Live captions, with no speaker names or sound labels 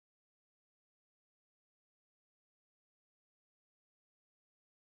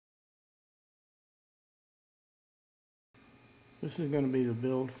This is going to be the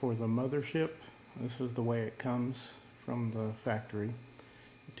build for the Mothership. This is the way it comes from the factory.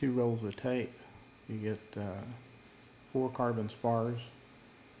 2 rolls of tape. You get 4 carbon spars,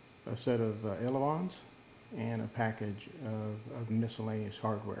 a set of elevons, and a package of miscellaneous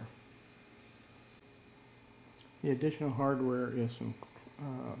hardware. The additional hardware is some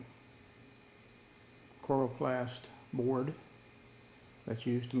chloroplast board that's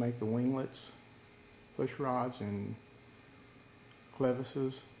used to make the winglets, push rods, and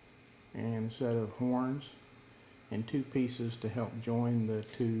clevises, and a set of horns, and 2 pieces to help join the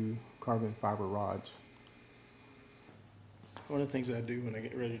 2 carbon fiber rods. One of the things I do when I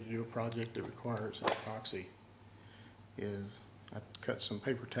get ready to do a project that requires epoxy is I cut some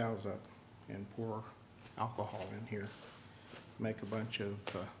paper towels up and pour alcohol in here. Make a bunch of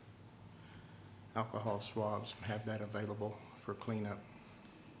alcohol swabs and have that available for cleanup.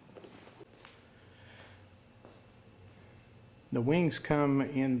 The wings come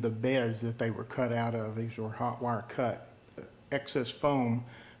in the beds that they were cut out of. These were hot wire cut. Excess foam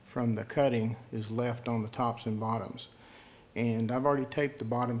from the cutting is left on the tops and bottoms. And I've already taped the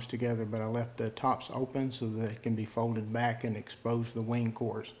bottoms together, but I left the tops open so that it can be folded back and expose the wing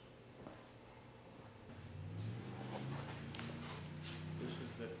cores. This is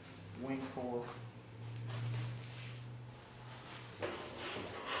the wing core.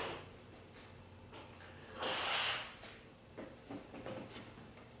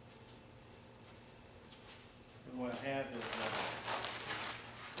 And what I have is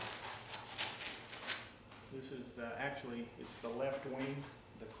this is actually it's the left wing.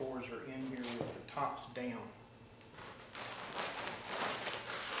 The cores are in here with the tops down.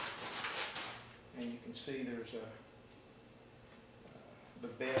 And you can see there's the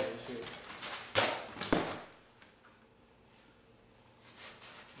bed is here.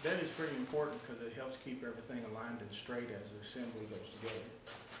 The bed is pretty important because it helps keep everything aligned and straight as the assembly goes together.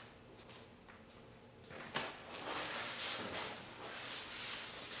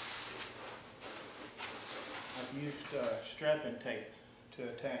 I've used strapping tape to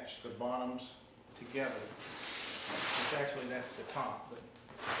attach the bottoms together, which actually that's the top. But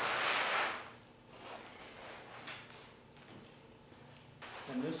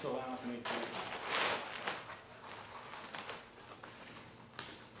and this allows me to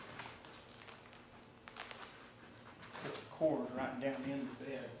put the cord right down in the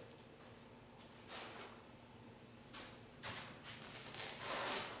bed.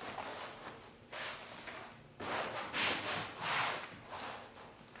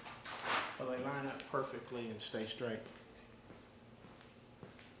 So they line up perfectly and stay straight.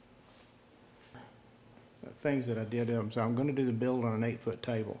 Things that I did, so I'm going to do the build on an 8-foot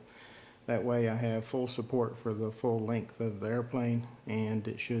table. That way I have full support for the full length of the airplane, and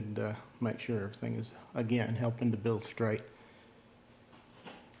it should make sure everything is, again, helping to build straight.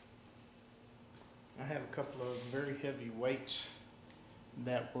 I have a couple of very heavy weights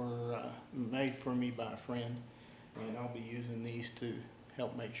that were made for me by a friend, and I'll be using these to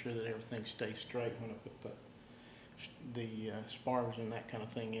help make sure that everything stays straight when I put the spars and that kind of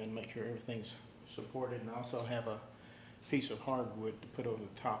thing in, make sure everything's supported. And I also have a piece of hardwood to put over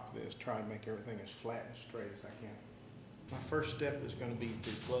the top of this, try to make everything as flat and straight as I can. My first step is going to be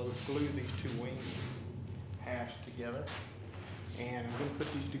to glue these 2 wing halves together, and I'm going to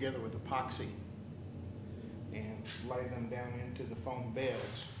put these together with epoxy and lay them down into the foam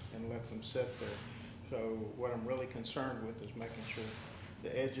beds and let them sit there. So what I'm really concerned with is making sure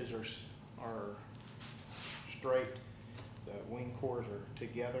the edges are straight, the wing cores are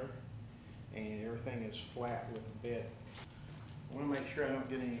together, and everything is flat with the bed. I want to make sure I don't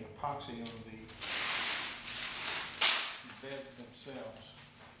get any epoxy on the beds themselves.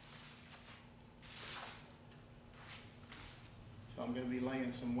 So I'm going to be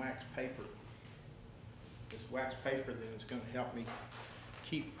laying some wax paper. This wax paper then is going to help me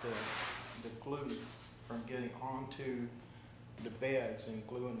keep the glue from getting onto the beds and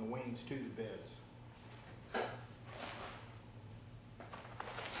gluing the wings to the beds.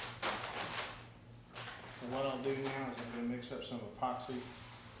 And what I'll do now is I'm going to mix up some epoxy,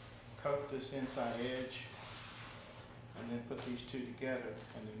 coat this inside edge, and then put these 2 together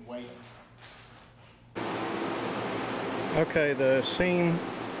and then weight them. Okay, the seam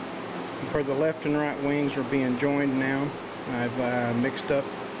for the left and right wings are being joined now. I've mixed up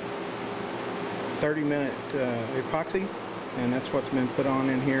 30-minute epoxy, and that's what's been put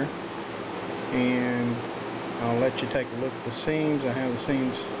on in here. And I'll let you take a look at the seams. I have the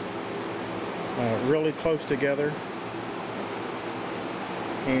seams really close together,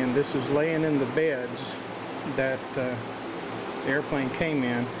 and this is laying in the beds that the airplane came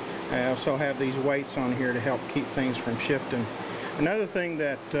in. I also have these weights on here to help keep things from shifting. Another thing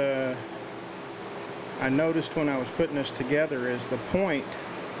that I noticed when I was putting this together is the point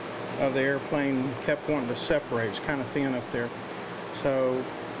of the airplane kept wanting to separate. It's kind of thin up there. So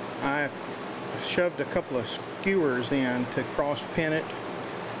I shoved a couple of skewers in to cross pin it,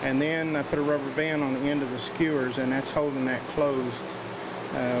 and then I put a rubber band on the end of the skewers, and that's holding that closed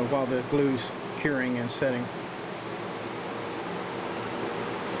while the glue's curing and setting.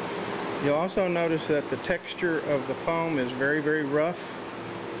 You'll also notice that the texture of the foam is very, very rough.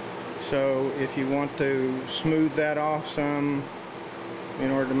 So if you want to smooth that off some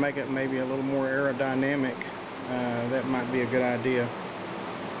in order to make it maybe a little more aerodynamic, that might be a good idea.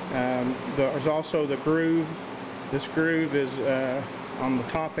 There's also the groove. This groove is on the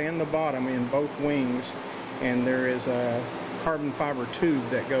top and the bottom in both wings, and there is a carbon fiber tube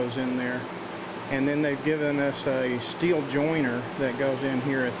that goes in there. And then they've given us a steel joiner that goes in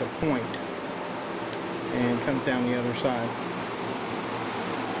here at the point and comes down the other side.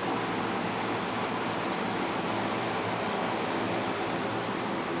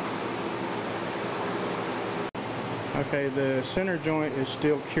 Okay, the center joint is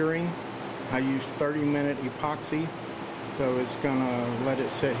still curing. I used 30-minute epoxy, so it's gonna let it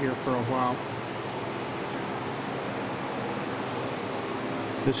sit here for a while.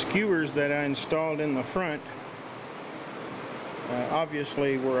 The skewers that I installed in the front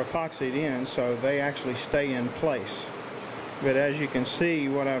obviously were epoxied in, so they actually stay in place. But as you can see,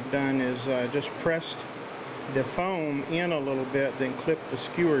 what I've done is just pressed the foam in a little bit, then clipped the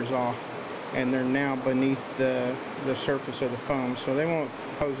skewers off, and they're now beneath the surface of the foam, so they won't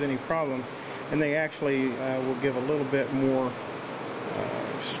pose any problem. And they actually will give a little bit more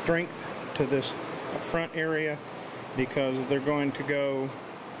strength to this front area, because they're going to go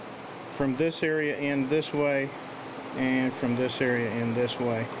from this area in this way and from this area in this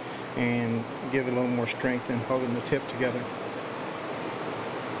way, and give it a little more strength in holding the tip together.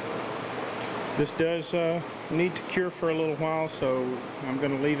 This does need to cure for a little while, so I'm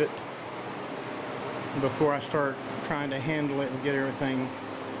going to leave it before I start trying to handle it and get everything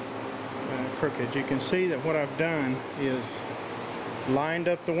crooked. You can see that what I've done is lined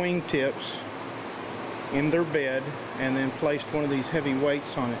up the wing tips in their bed and then placed one of these heavy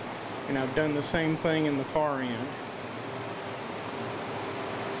weights on it. And I've done the same thing in the far end.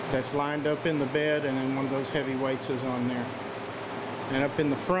 That's lined up in the bed, and then one of those heavy weights is on there. And up in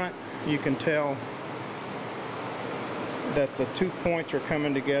the front, you can tell that the two points are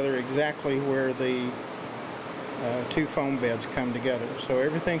coming together exactly where the two foam beds come together. So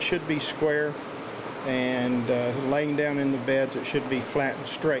everything should be square, and laying down in the beds, it should be flat and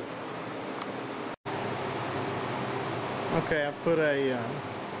straight. Okay, I put a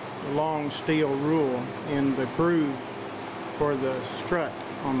long steel rule in the groove for the strut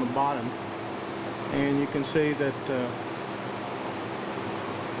on the bottom, and you can see that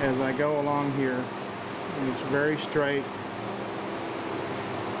as I go along here, it's very straight.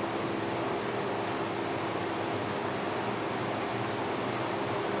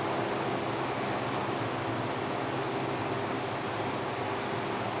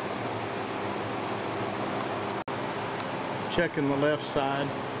 Checking the left side.